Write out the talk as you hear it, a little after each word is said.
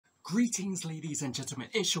Greetings ladies and gentlemen,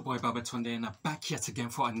 it's your boy Babatunde and I'm back yet again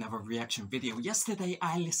for another reaction video. Yesterday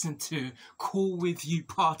I listened to Call With You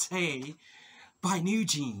Part A by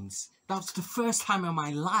NEWJEANS. That was the first time in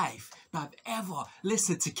my life that I've ever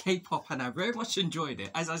listened to K-pop and I very much enjoyed it.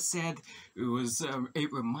 As I said,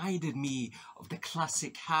 it reminded me of the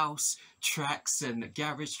classic house tracks and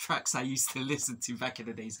garage tracks I used to listen to back in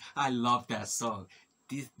the days. I love that song.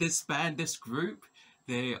 This band, this group,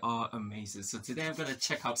 they are amazing. So today I'm going to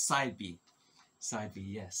check out Side B. Side B,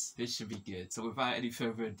 yes, this should be good. So without any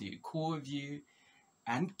further ado, Call With You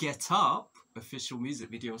and Get Up, official music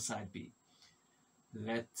video Side B.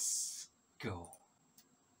 Let's go.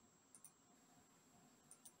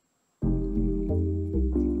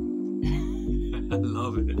 I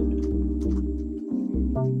love it.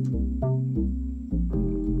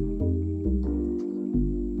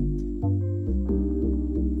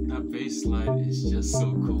 Line is just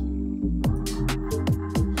so cool.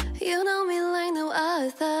 You know me like no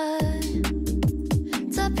other.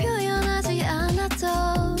 다 표현하지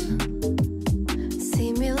않아도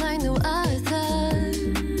see me like no other.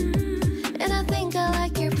 And I think I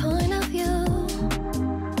like your point of view.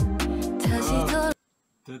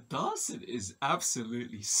 The dancing is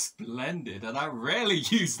absolutely splendid, and I rarely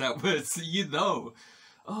use that word, so you know.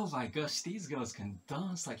 Oh my gosh, these girls can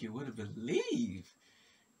dance like you wouldn't believe.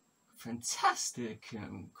 Fantastic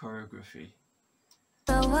choreography.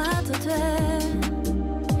 I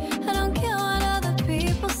don't care what other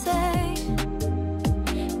people say.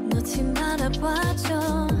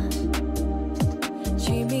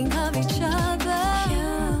 Dreaming of each other.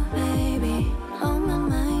 You, baby, on my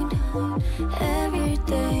mind. Every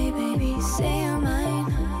day, baby, say you're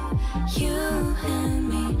mine. You and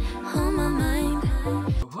me, on my mind.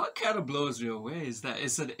 What kind of blows me away is that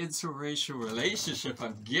it's an interracial relationship,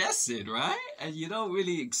 I'm guessing, right? And you don't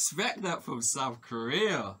really expect that from South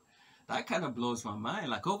Korea. That kind of blows my mind.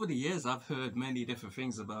 Like over the years, I've heard many different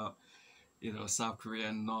things about, you know, South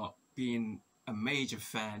Korea not being a major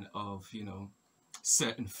fan of, you know,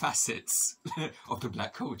 certain facets of the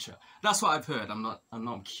black culture. That's what I've heard. I'm not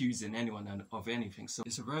accusing anyone of anything. So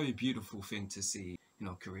it's a very beautiful thing to see, you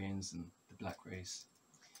know, Koreans and the black race.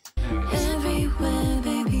 Everywhere,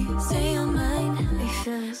 baby, say you're mine.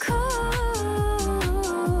 Because cool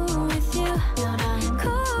with you.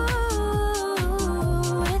 Cool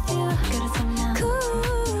with you. Cool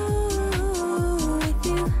with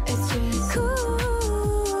you. It's just cool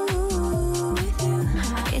with you.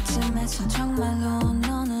 이쯤에서 정말로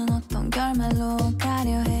너는 어떤 결말로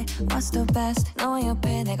가려 해. What's the best? 너의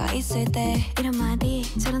옆에 내가 있을 때 이런 말이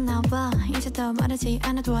잘 나와. 이제 더 말하지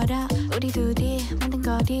않아도 알아. 우리 둘이 만든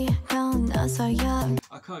거리 건너서야.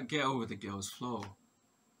 I can't get over the girl's flow.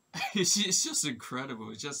 It's just incredible.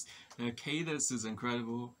 It's just the cadence is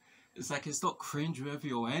incredible. It's like it's not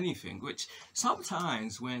cringeworthy or anything, which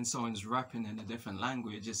sometimes when someone's rapping in a different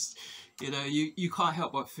language, it's, you know, you can't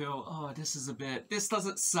help but feel, oh, this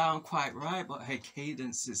doesn't sound quite right, but her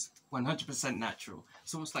cadence is 100% natural.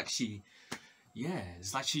 It's almost like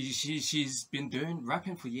it's like she's been doing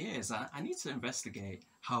rapping for years. I need to investigate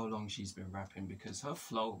how long she's been rapping because her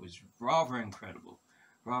flow is rather incredible.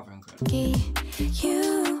 Rather incredible.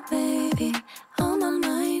 You, baby, on my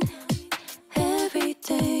mind. Every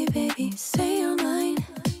day, baby, say you're mine.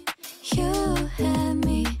 You and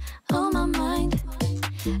me, on my mind.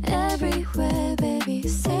 Everywhere, baby,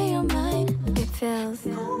 say you're mine. It feels.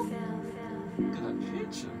 Look at that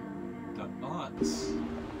picture. The arts.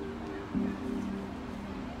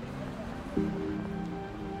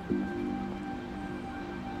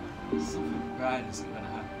 Something bad isn't gonna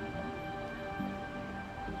happen.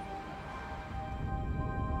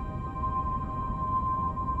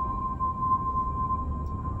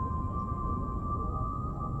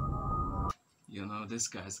 You know, this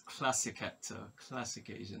guy's a classic actor, classic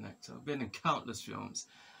Asian actor. Been in countless films.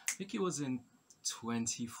 I think he was in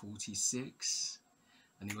 2046,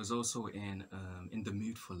 and he was also in The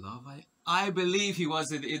Mood for Love. I believe he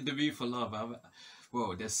was in The Mood for Love.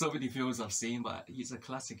 Whoa, there's so many films I've seen, but he's a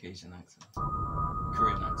classic Asian actor,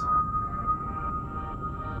 Korean actor.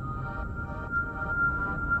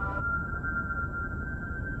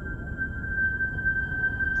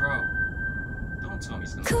 Bro, don't tell me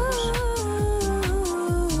he's gonna push it.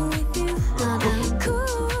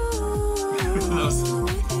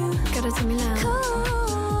 Gotta tell me now. Cool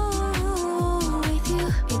with you.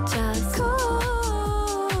 It just cool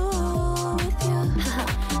with you.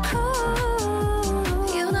 Cool.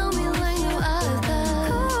 You know me like no other.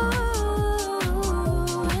 Cool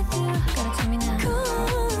with you. Gotta tell me now.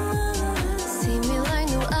 Cool. See me like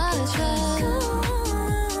no other. Cool.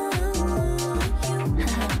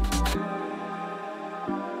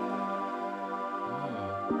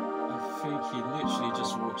 He literally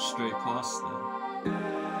just walked straight past them.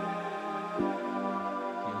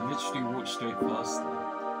 He literally walked straight past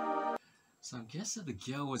them. So I'm guessing the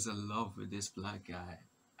girl was in love with this black guy.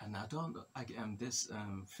 And this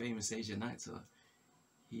famous Asian actor,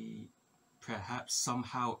 he perhaps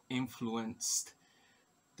somehow influenced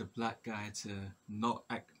the black guy to not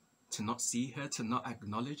see her, to not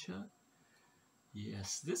acknowledge her.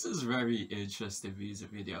 Yes, this is very interesting music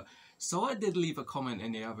video. So I did leave a comment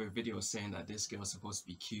in the other video saying that this girl is supposed to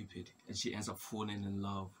be Cupid, and she ends up falling in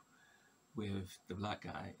love with the black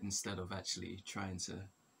guy instead of actually trying to,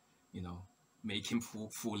 you know, make him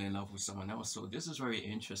fall in love with someone else. So this is very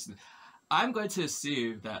interesting. I'm going to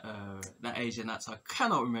assume that that Asian actor, I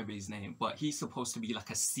cannot remember his name, but he's supposed to be like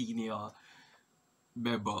a senior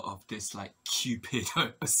member of this like Cupid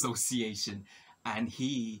association, and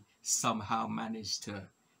he somehow managed to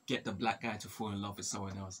get the black guy to fall in love with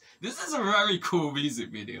someone else. This is a very cool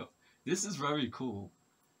music video. This is very cool.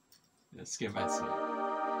 Let's get back to it.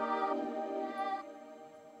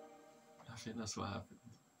 I think that's what happened.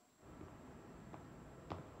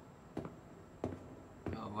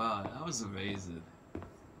 Oh wow, that was amazing.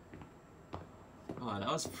 Oh, that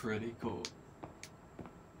was pretty cool.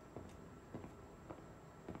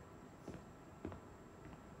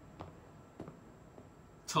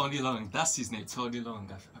 Tony Long, that's his name, Tony Long,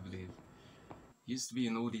 I believe. He used to be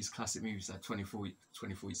in all these classic movies like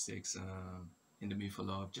 2046, In the Mood for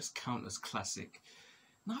Love, just countless classic.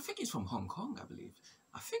 No, I think he's from Hong Kong, I believe.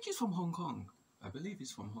 I think he's from Hong Kong. I believe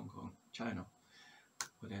he's from Hong Kong, China.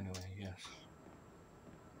 But anyway, yeah.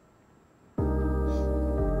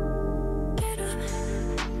 Get up.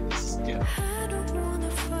 I don't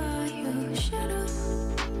wanna fight your shadow.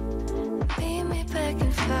 Meet me back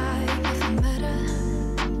in 5 if it matter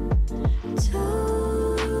to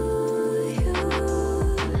you.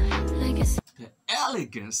 I guess The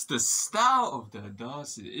elegance, the style of the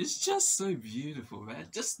dancing is just so beautiful, man.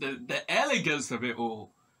 Just the elegance of it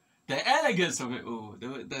all. The elegance of it all.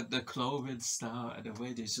 The clothing style and the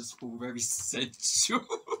way they're just all very sensual.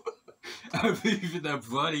 And moving their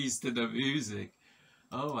bodies to the music.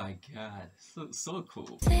 Oh my god, so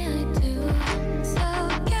cool. say I do. So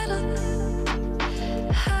get up.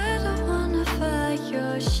 I don't wanna fight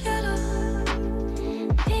your shadow.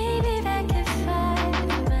 Baby, back in 5 if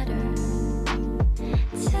it matter to you.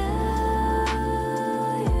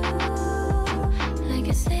 I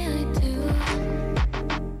can say I do.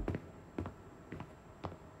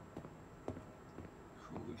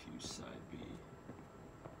 Cool with you, side B.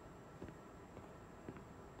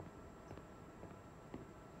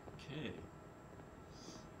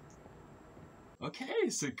 Okay,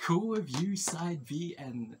 so Cool With You side B,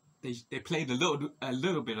 and they played a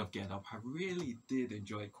little bit of Get Up. I really did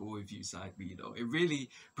enjoy Cool With You side B though. It really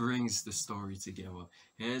brings the story together.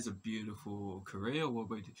 Here's a beautiful Korean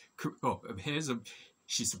woman.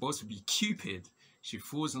 She's supposed to be Cupid. She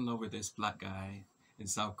falls in love with this black guy in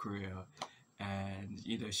South Korea, and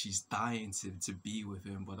you know she's dying to be with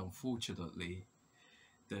him, but unfortunately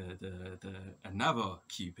another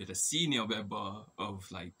Cupid, a senior member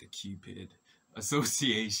of like the Cupid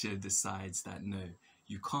association, decides that no,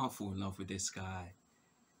 you can't fall in love with this guy.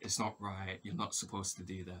 It's not right. You're not supposed to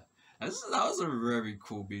do that. That was a very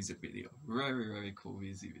cool music video. Very cool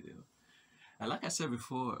music video. And like I said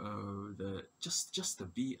before, just the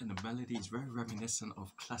beat and the melody is very reminiscent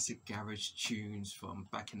of classic garage tunes from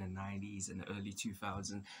back in the 90s and the early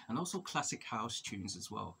 2000s, and also classic house tunes as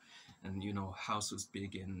well. And you know, house was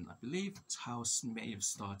big in, I believe house may have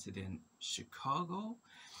started in Chicago,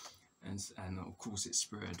 and of course it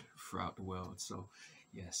spread throughout the world. So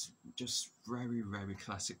yes, just very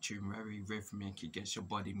classic tune, very rhythmic. It gets your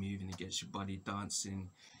body moving, it gets your body dancing.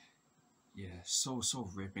 Yeah, so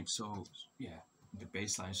rhythmic. So yeah, the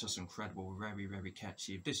bass line is just incredible. Very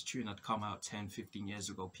catchy. If this tune had come out 10-15 years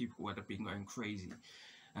ago, people would have been going crazy.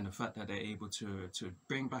 And the fact that they're able to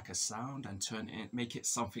bring back a sound and make it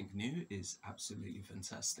something new is absolutely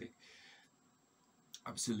fantastic.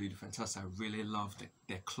 Absolutely fantastic. I really love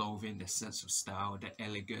their clothing, their sense of style, the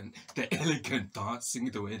elegant dancing,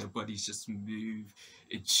 the way the bodies just move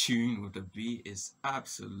in tune with the beat is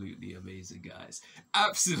absolutely amazing, guys.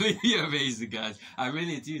 Absolutely amazing, guys. I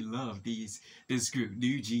really do love this group,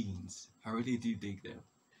 NEWJEANS. I really do dig them.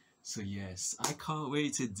 So yes, I can't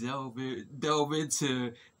wait to delve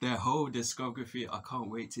into their whole discography. I can't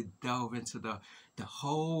wait to delve into the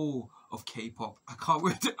whole of K-pop. I can't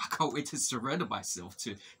wait to surrender myself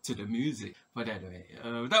to the music. But anyway,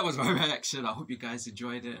 that was my reaction. I hope you guys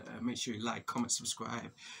enjoyed it. Make sure you like, comment,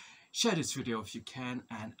 subscribe, share this video if you can,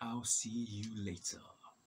 and I'll see you later.